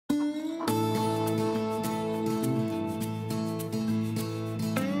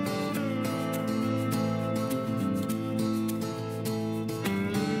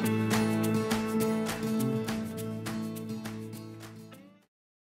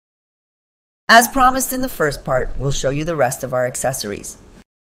As promised in the first part, we'll show you the rest of our accessories.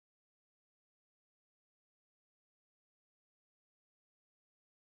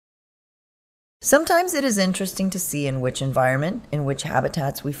 Sometimes it is interesting to see in which environment, in which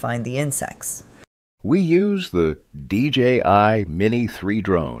habitats we find the insects. We use the DJI Mini 3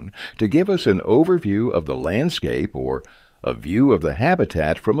 drone to give us an overview of the landscape or a view of the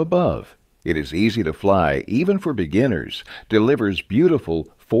habitat from above. It is easy to fly even for beginners, delivers beautiful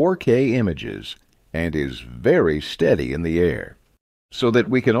 4K images, and is very steady in the air. So that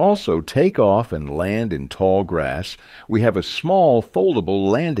we can also take off and land in tall grass, we have a small foldable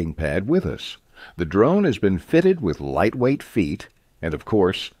landing pad with us. The drone has been fitted with lightweight feet, and of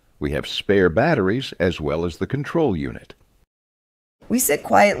course, we have spare batteries as well as the control unit. We sit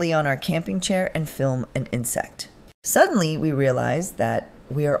quietly on our camping chair and film an insect. Suddenly, we realize that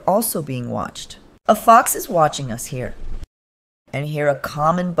we are also being watched. A fox is watching us here, and hear a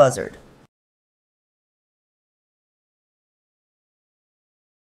common buzzard.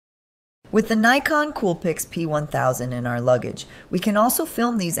 With the Nikon Coolpix P1000 in our luggage, we can also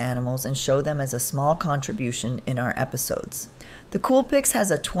film these animals and show them as a small contribution in our episodes. The Coolpix has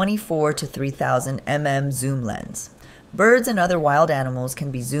a 24 to 3000 mm zoom lens. Birds and other wild animals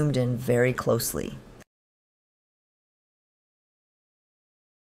can be zoomed in very closely.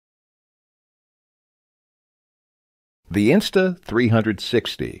 The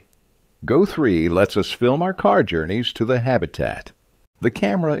Insta360 Go 3 lets us film our car journeys to the habitat. The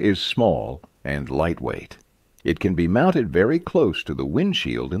camera is small and lightweight. It can be mounted very close to the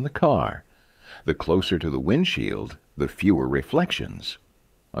windshield in the car. The closer to the windshield, the fewer reflections.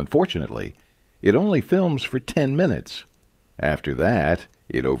 Unfortunately, it only films for 10 minutes. After that,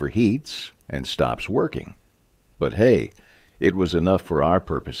 it overheats and stops working. But hey, it was enough for our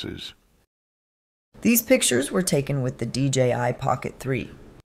purposes. These pictures were taken with the DJI Pocket 3.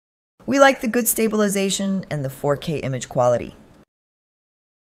 We like the good stabilization and the 4K image quality.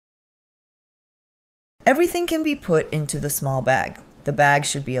 Everything can be put into the small bag. The bag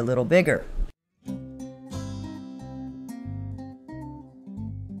should be a little bigger.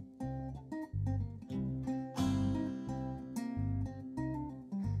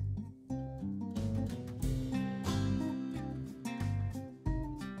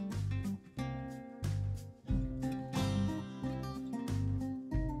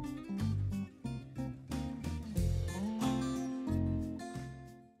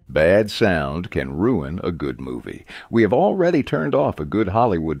 Bad sound can ruin a good movie. We have already turned off a good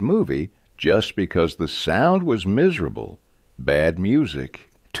Hollywood movie just because the sound was miserable. Bad music,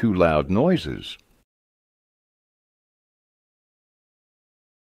 too loud noises.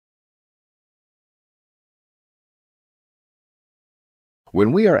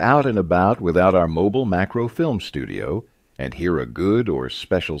 When we are out and about without our mobile macro film studio and hear a good or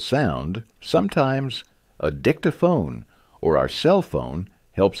special sound, sometimes a dictaphone or our cell phone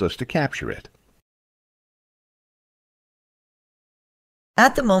helps us to capture it.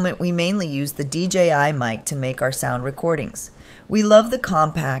 At the moment, we mainly use the DJI mic to make our sound recordings. We love the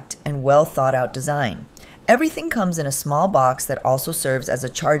compact and well thought out design. Everything comes in a small box that also serves as a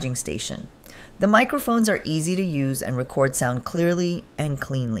charging station. The microphones are easy to use and record sound clearly and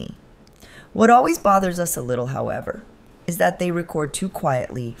cleanly. What always bothers us a little, however, is that they record too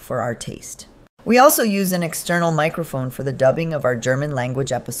quietly for our taste. We also use an external microphone for the dubbing of our German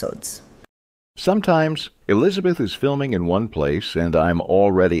language episodes. Sometimes Elizabeth is filming in one place and I'm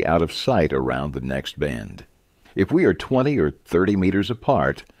already out of sight around the next bend. If we are 20 or 30 meters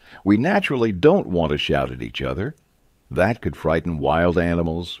apart, we naturally don't want to shout at each other. That could frighten wild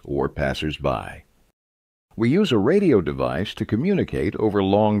animals or passers-by. We use a radio device to communicate over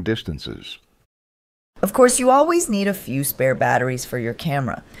long distances. Of course, you always need a few spare batteries for your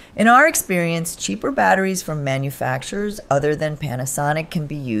camera. In our experience, cheaper batteries from manufacturers other than Panasonic can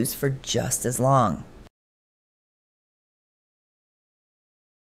be used for just as long.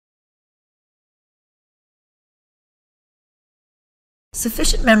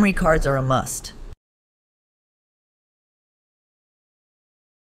 Sufficient memory cards are a must.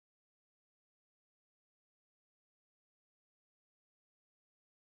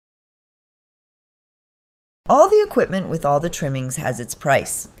 All the equipment with all the trimmings has its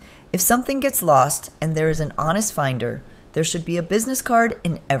price. If something gets lost and there is an honest finder, there should be a business card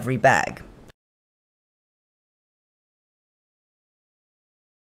in every bag.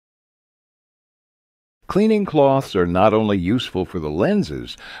 Cleaning cloths are not only useful for the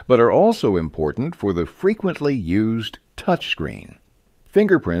lenses, but are also important for the frequently used touchscreen.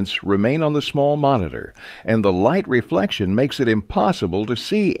 Fingerprints remain on the small monitor, and the light reflection makes it impossible to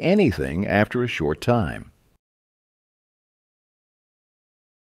see anything after a short time.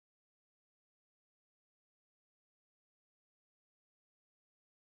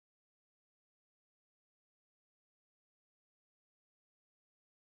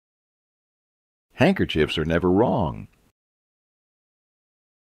 Handkerchiefs are never wrong.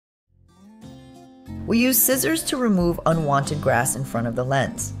 We use scissors to remove unwanted grass in front of the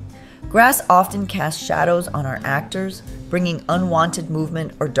lens. Grass often casts shadows on our actors, bringing unwanted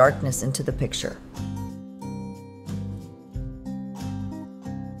movement or darkness into the picture.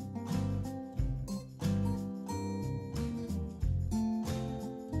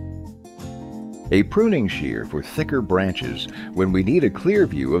 A pruning shear for thicker branches when we need a clear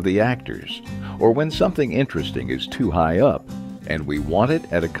view of the actors, or when something interesting is too high up and we want it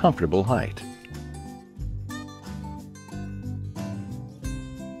at a comfortable height.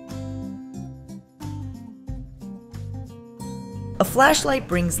 A flashlight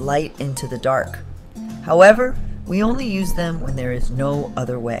brings light into the dark. However, we only use them when there is no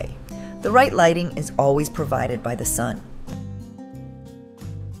other way. The right lighting is always provided by the sun.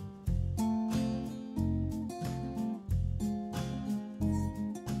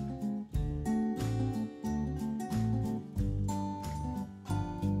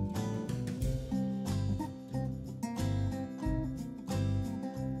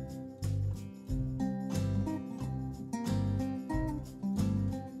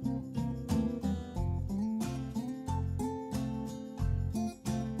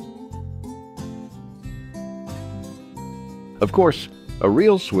 Of course, a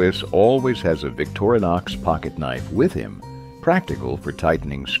real Swiss always has a Victorinox pocket knife with him, practical for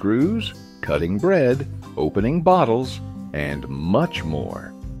tightening screws, cutting bread, opening bottles, and much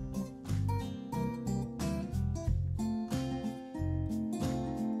more.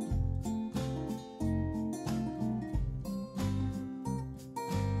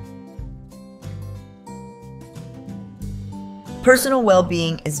 Personal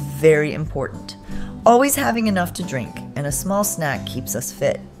well-being is very important. Always having enough to drink and a small snack keeps us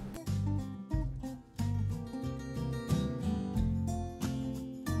fit.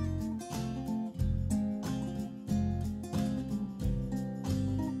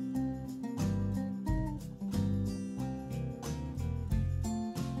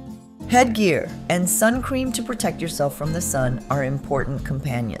 Headgear and sun cream to protect yourself from the sun are important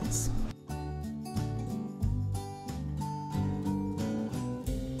companions.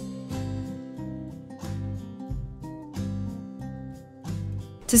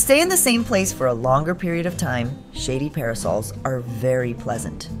 To stay in the same place for a longer period of time, shady parasols are very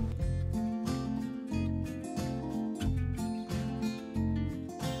pleasant.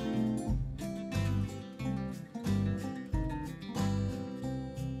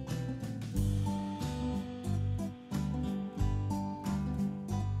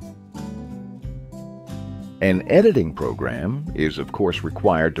 An editing program is of course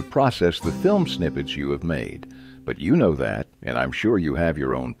required to process the film snippets you have made, but you know that, and I'm sure you have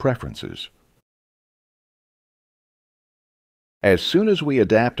your own preferences. As soon as we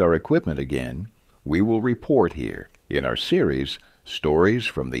adapt our equipment again, we will report here. In our series, Stories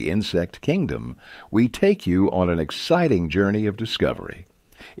from the Insect Kingdom, we take you on an exciting journey of discovery.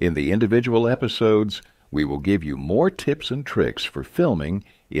 In the individual episodes, we will give you more tips and tricks for filming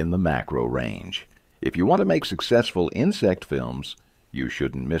in the macro range. If you want to make successful insect films, you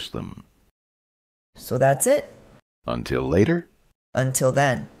shouldn't miss them. So that's it. Until later. Until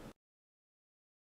then.